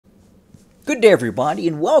Good day, everybody,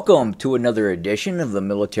 and welcome to another edition of the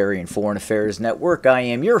Military and Foreign Affairs Network. I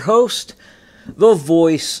am your host, the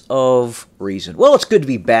voice of reason. Well, it's good to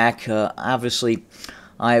be back. Obviously,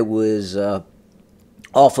 I was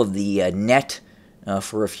off of the net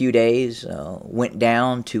for a few days. Went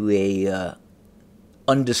down to a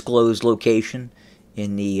undisclosed location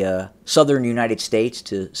in the southern United States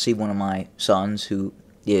to see one of my sons who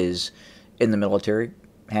is in the military.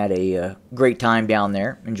 Had a great time down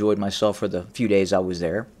there. Enjoyed myself for the few days I was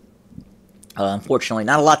there. Unfortunately,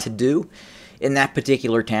 not a lot to do in that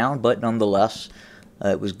particular town, but nonetheless,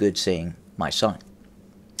 it was good seeing my son.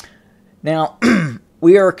 Now,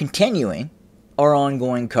 we are continuing our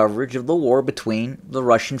ongoing coverage of the war between the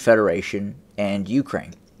Russian Federation and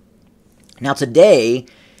Ukraine. Now, today,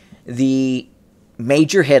 the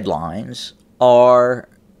major headlines are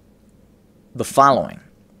the following.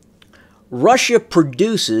 Russia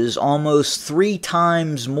produces almost 3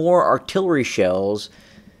 times more artillery shells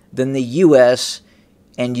than the U.S.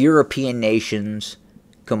 and European nations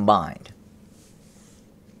combined.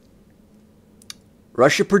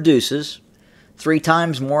 Russia produces 3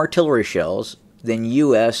 times more artillery shells than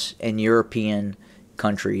U.S. and European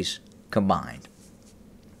countries combined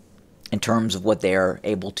in terms of what they are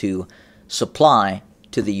able to supply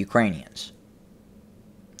to the Ukrainians.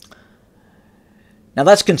 Now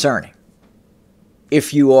that's concerning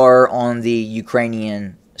if you are on the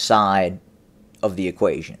Ukrainian side of the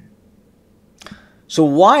equation. So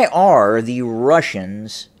why are the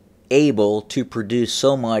Russians able to produce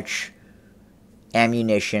so much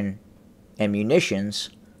ammunition and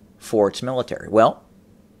munitions for its military? Well,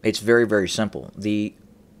 it's very, very simple. The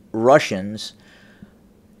Russians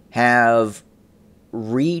have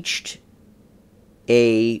reached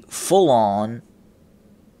a full-on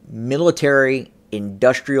military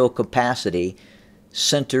industrial capacity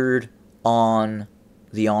centered on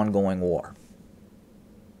the ongoing war.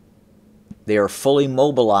 They are fully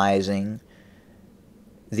mobilizing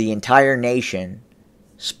the entire nation,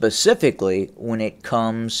 specifically when it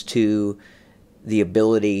comes to the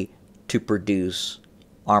ability to produce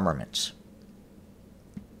armaments.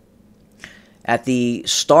 At the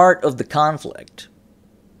start of the conflict,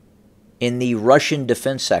 in the Russian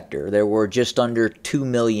defense sector, there were just under 2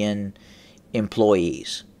 million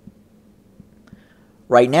employees.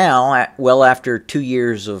 Right now, well after 2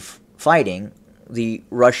 years of fighting, the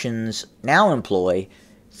Russians now employ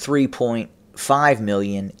 3.5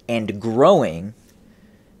 million and growing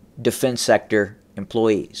defense sector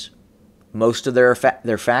employees. Most of their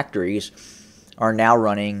factories are now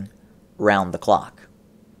running round the clock.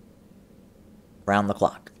 Round the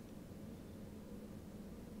clock.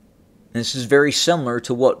 This is very similar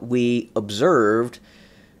to what we observed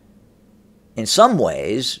in some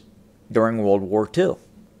ways during World War II.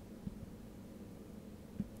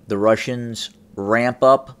 The Russians ramp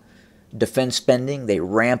up defense spending, they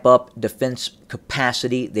ramp up defense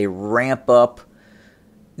capacity, they ramp up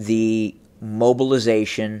the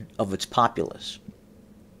mobilization of its populace.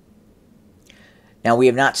 Now, we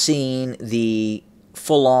have not seen the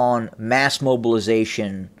full-on mass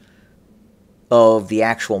mobilization of the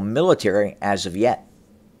actual military as of yet.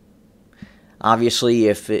 Obviously,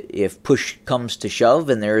 if push comes to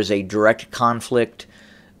shove and there is a direct conflict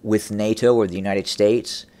with NATO or the United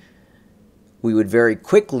States, we would very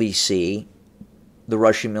quickly see the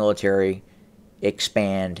Russian military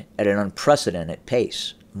expand at an unprecedented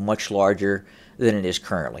pace, much larger than it is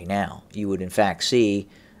currently now. You would, in fact, see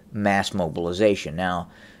mass mobilization.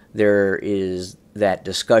 Now, there is that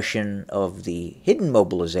discussion of the hidden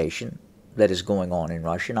mobilization that is going on in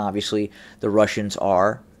Russia. And obviously, the Russians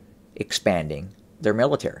are expanding their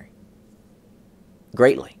military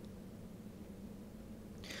greatly.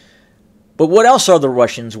 But what else are the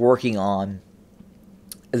Russians working on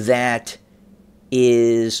that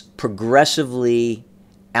is progressively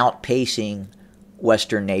outpacing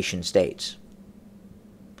Western nation states?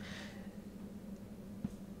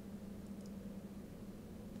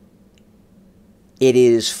 It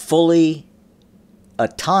is fully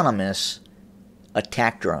autonomous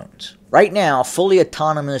attack drones. Right now, fully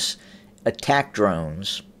autonomous attack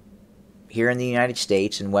drones here in the United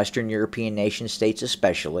States and Western European nation states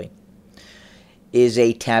especially is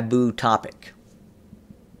a taboo topic.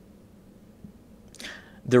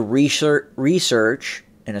 The research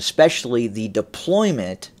and especially the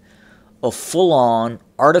deployment of full-on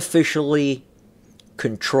artificially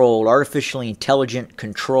intelligent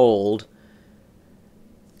controlled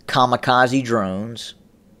kamikaze drones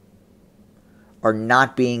are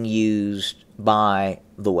not being used by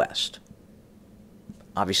the West.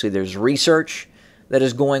 Obviously, there's research that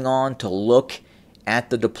is going on to look at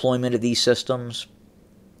the deployment of these systems.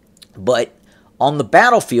 But on the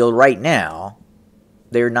battlefield right now,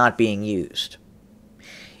 they're not being used.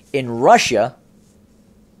 In Russia,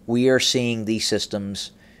 we are seeing these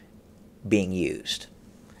systems being used.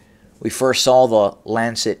 We first saw the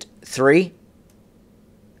Lancet 3,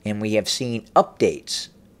 and we have seen updates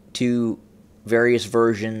to various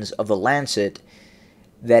versions of the Lancet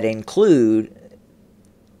that include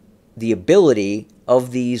the ability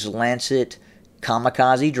of these Lancet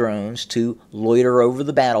kamikaze drones to loiter over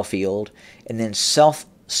the battlefield and then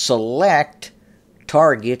self-select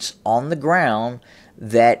targets on the ground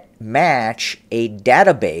that match a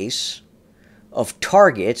database of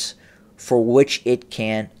targets for which it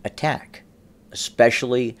can attack,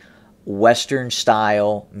 especially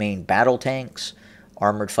Western-style main battle tanks,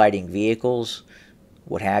 armored fighting vehicles,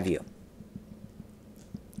 what have you.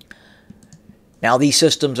 Now these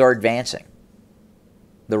systems are advancing.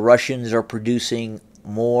 The Russians are producing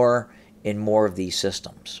more and more of these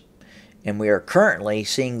systems. And we are currently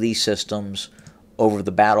seeing these systems over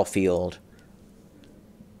the battlefield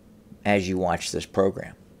as you watch this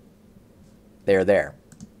program. They're there.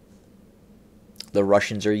 The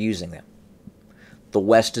Russians are using them. The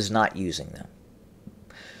West is not using them.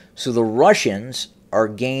 So the Russians are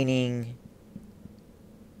gaining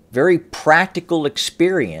very practical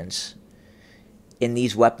experience in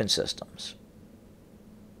these weapon systems.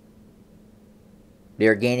 They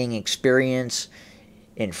are gaining experience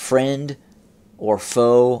in friend or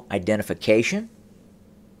foe identification.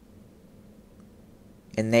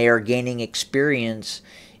 And they are gaining experience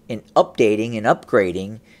in updating and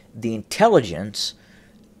upgrading the intelligence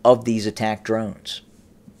of these attack drones.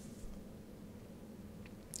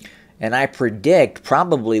 And I predict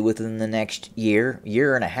probably within the next year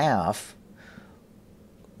and a half,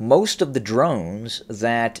 most of the drones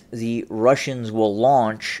that the Russians will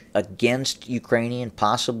launch against Ukrainian,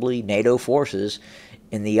 possibly NATO forces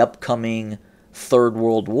in the upcoming Third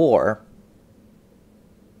World War,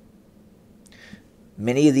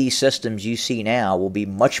 many of these systems you see now will be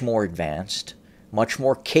much more advanced, much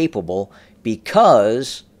more capable,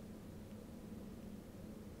 because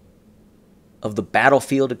of the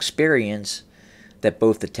battlefield experience that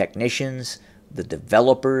both the technicians, the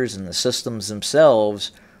developers, and the systems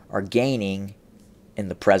themselves are gaining in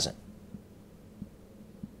the present.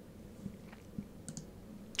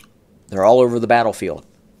 They're all over the battlefield.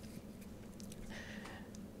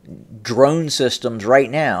 Drone systems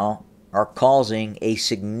right now are causing a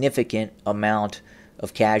significant amount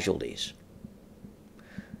of casualties.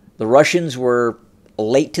 The Russians were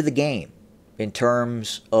late to the game in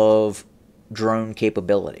terms of drone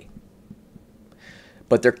capability,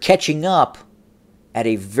 but they're catching up at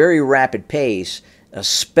a very rapid pace,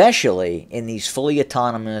 especially in these fully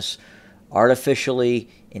autonomous, artificially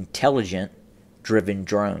intelligent driven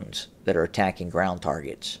drones that are attacking ground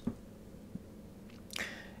targets.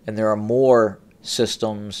 And there are more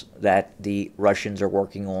systems that the Russians are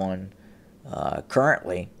working on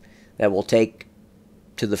currently that will take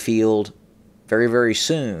to the field very, very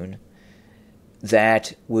soon,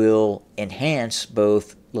 that will enhance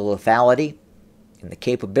both the lethality and the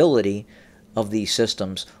capability of these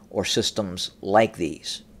systems, or systems like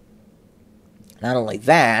these. Not only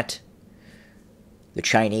that, the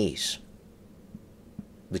Chinese.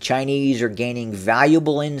 The Chinese are gaining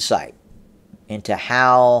valuable insight into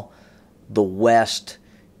how the West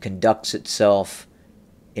conducts itself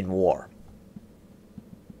in war.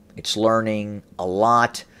 It's learning a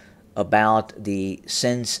lot about the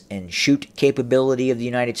sense and shoot capability of the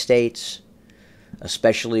United States,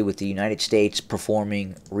 especially with the United States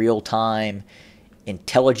performing real-time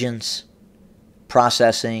intelligence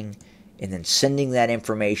processing and then sending that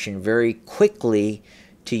information very quickly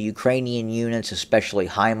to Ukrainian units, especially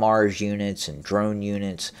HIMARS units and drone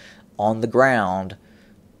units on the ground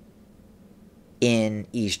in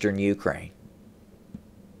eastern Ukraine.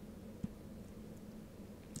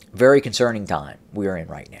 Very concerning time we are in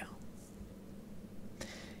right now.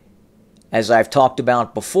 As I've talked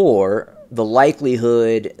about before, the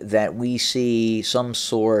likelihood that we see some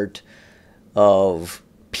sort of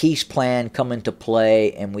peace plan come into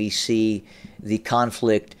play and we see the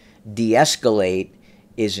conflict de-escalate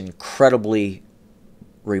is incredibly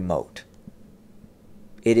remote.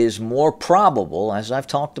 It is more probable, as I've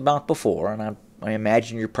talked about before, and I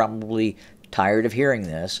imagine you're probably tired of hearing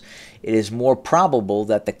this, it is more probable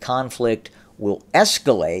that the conflict will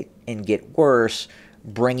escalate and get worse,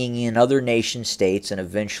 bringing in other nation states, and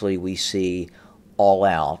eventually we see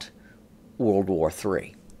all-out World War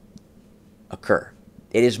III occur.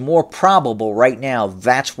 It is more probable right now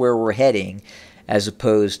that's where we're heading, as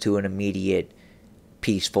opposed to an immediate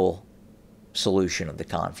peaceful solution of the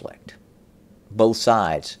conflict. Both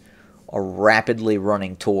sides are rapidly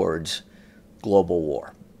running towards global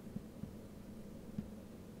war.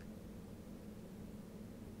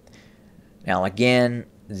 Now again,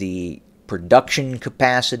 the production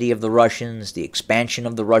capacity of the Russians, the expansion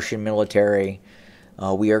of the Russian military,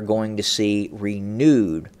 we are going to see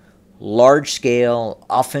renewed large-scale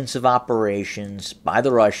offensive operations by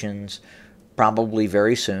the Russians probably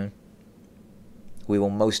very soon. We will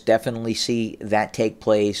most definitely see that take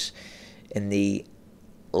place in the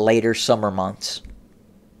later summer months.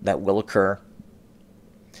 That will occur.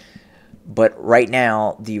 But right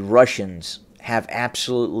now, the Russians have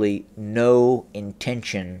absolutely no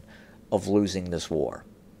intention of losing this war.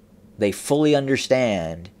 They fully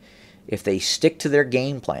understand if they stick to their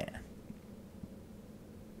game plan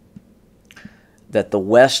that the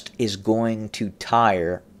West is going to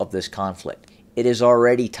tire of this conflict. It is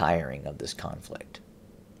already tiring of this conflict.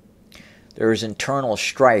 There is internal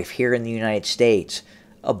strife here in the United States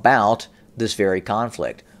about this very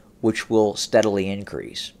conflict, which will steadily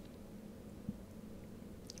increase.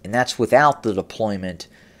 And that's without the deployment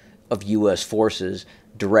of U.S. forces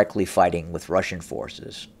directly fighting with Russian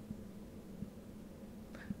forces.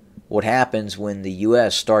 What happens when the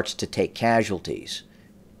U.S. starts to take casualties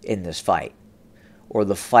in this fight, or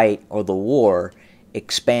the fight or the war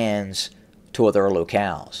expands to other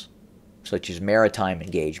locales, such as maritime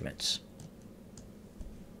engagements,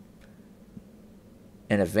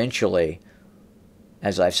 and eventually,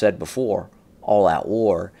 as I've said before, all-out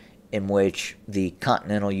war in which the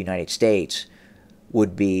continental United States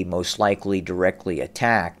would be most likely directly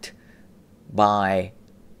attacked by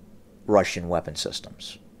Russian weapon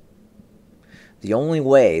systems. The only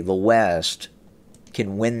way the West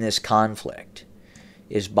can win this conflict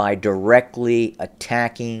is by directly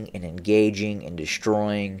attacking and engaging and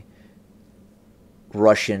destroying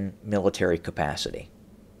Russian military capacity.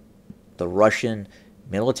 The Russian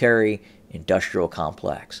military-industrial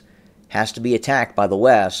complex has to be attacked by the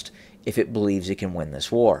West if it believes it can win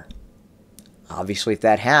this war. Obviously, if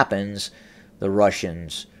that happens, the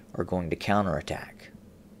Russians are going to counterattack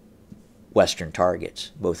Western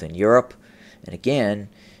targets, both in Europe, and again,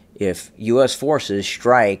 if U.S. forces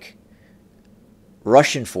strike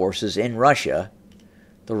Russian forces in Russia,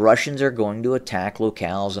 the Russians are going to attack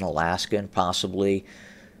locales in Alaska and possibly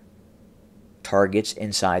targets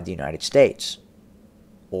inside the United States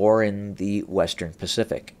or in the Western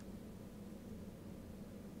Pacific.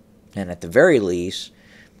 And at the very least,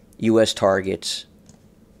 U.S. targets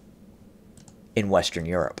in Western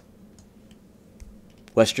Europe.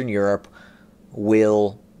 Western Europe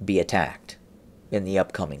will be attacked in the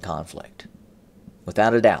upcoming conflict,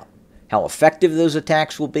 without a doubt. How effective those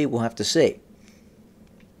attacks will be, we'll have to see.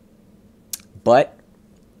 But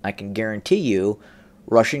I can guarantee you,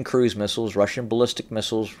 Russian cruise missiles, Russian ballistic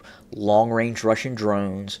missiles, long-range Russian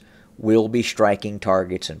drones will be striking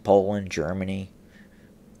targets in Poland, Germany,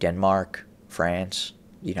 Denmark, France,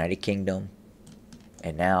 United Kingdom,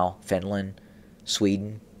 and now Finland,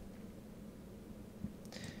 Sweden.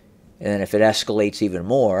 And then if it escalates even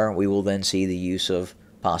more, we will then see the use of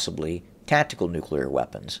possibly tactical nuclear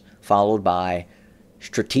weapons, followed by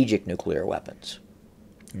strategic nuclear weapons.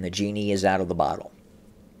 And the genie is out of the bottle.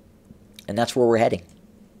 And that's where we're heading.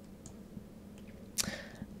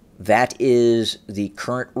 That is the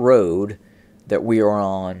current road that we are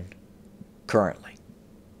on currently.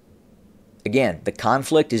 Again, the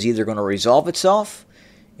conflict is either going to resolve itself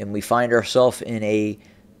and we find ourselves in a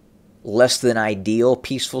less than ideal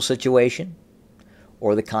peaceful situation,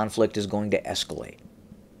 or the conflict is going to escalate.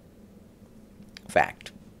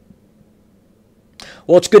 Fact.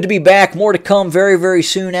 Well, it's good to be back. More to come very, very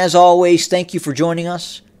soon. As always, thank you for joining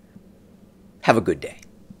us. Have a good day.